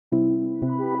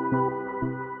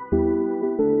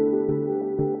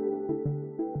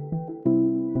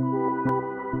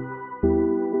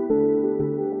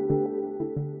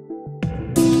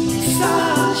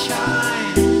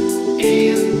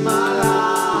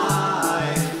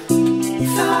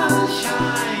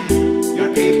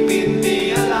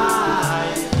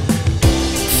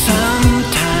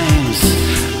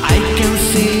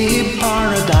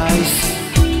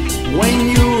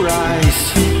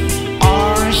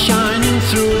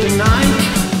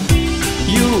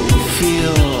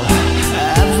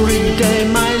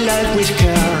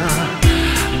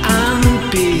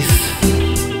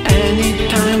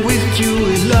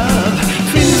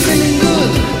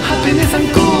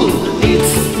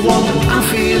what I'm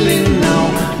feeling now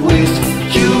with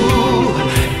you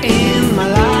in my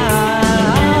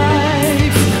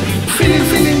life.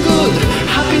 Feeling good,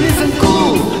 happiness and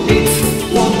cool. It's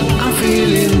what I'm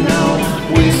feeling now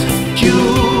with you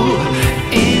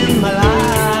in my life.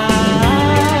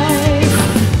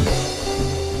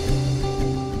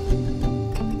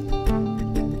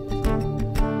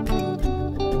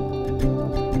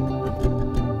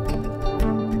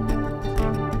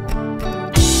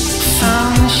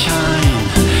 Sunshine,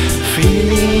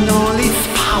 feeling all its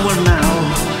power now.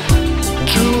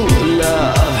 True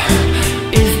love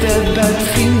is the best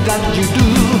thing that you do.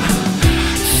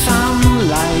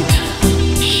 Sunlight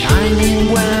shining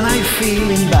when I'm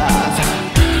feeling bad.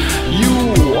 You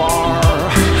are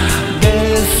the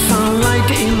sunlight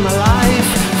in my life.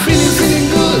 Feeling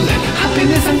good,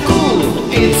 happiness and cool.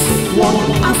 It's what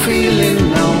I'm feeling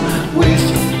now with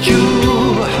you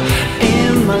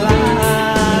in my life.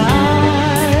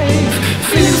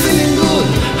 Feeling good,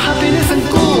 happiness and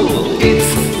cool. It's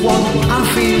what I'm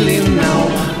feeling now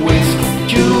with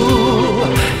you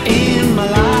in my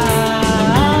life.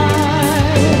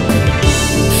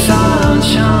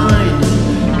 Sunshine,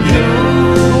 you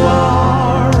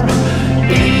are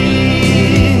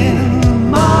in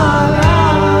my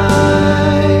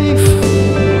life.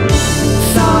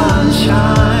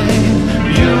 Sunshine,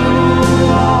 you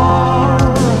are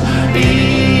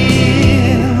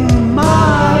in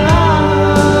my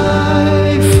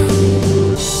life.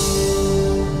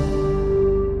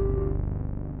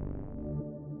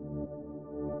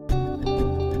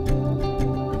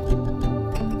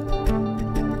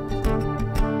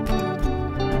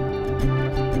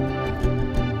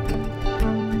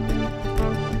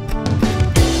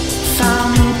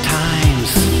 Sometimes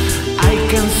I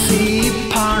can see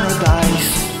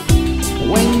paradise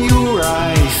when your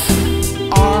eyes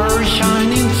are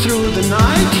shining through the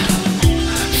night.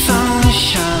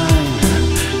 Sunshine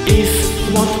is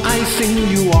what I think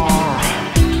you are.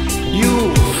 You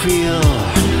feel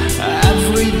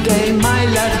every day my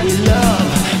life with love.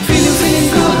 Feeling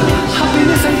good,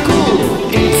 happiness and cool.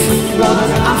 It's what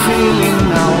I'm feeling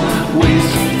now with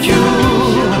you.